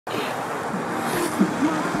Get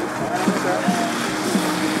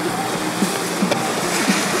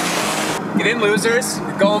in, losers.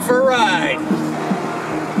 We're going for a ride.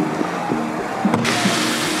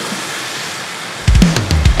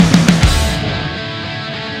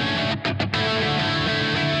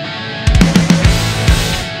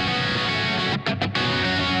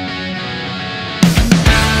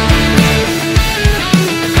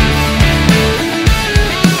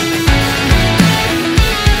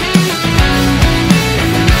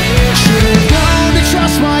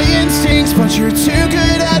 But you're too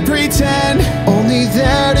good at pretend. Only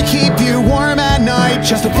there to keep you warm at night,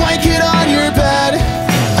 just a blanket on your bed.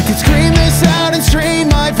 I could scream this out and strain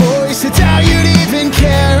my voice, I doubt you'd even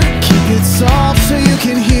care. Keep it soft so you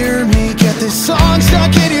can hear me, get this song stuck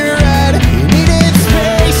in your head. You needed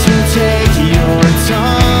space, so take your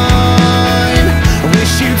time. I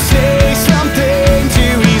wish you'd say something to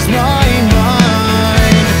ease my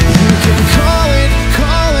mind. You can call it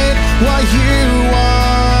what you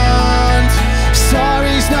want.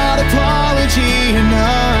 Sorry's not apology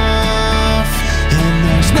enough, and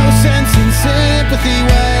there's no sense in sympathy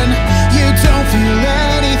when you don't feel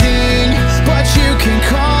anything, but you can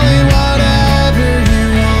call it whatever you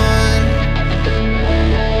want.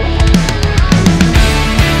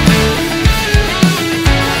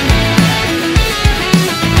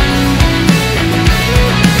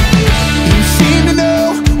 You seem to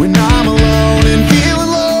know when I'm alone and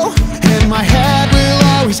feeling low, and my head will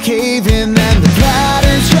always cave in. Then the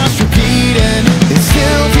patterns just repeating. It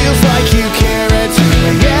still feels like you care at 2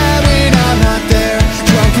 AM when I'm not there.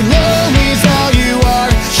 Drunk and lonely's all you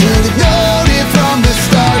are. Should've known it from the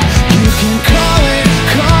start. You can call it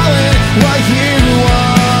what you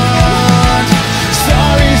want.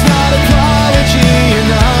 Sorry's not apology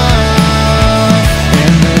enough,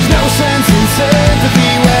 and there's no sense in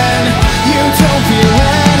sympathy when you don't feel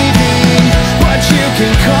anything, but you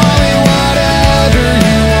can call it whatever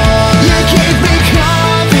you want. You gave me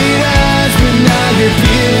confidence, but now you're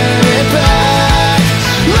peeling it back.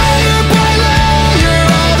 Layer by layer,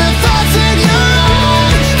 all the thoughts in your own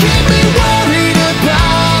keep me worried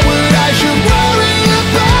about what I should worry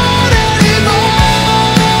about anymore.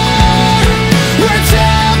 We're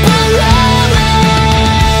temporary.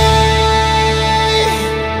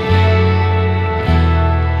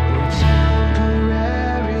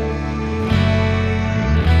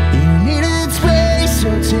 You needed space, so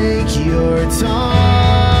take your time.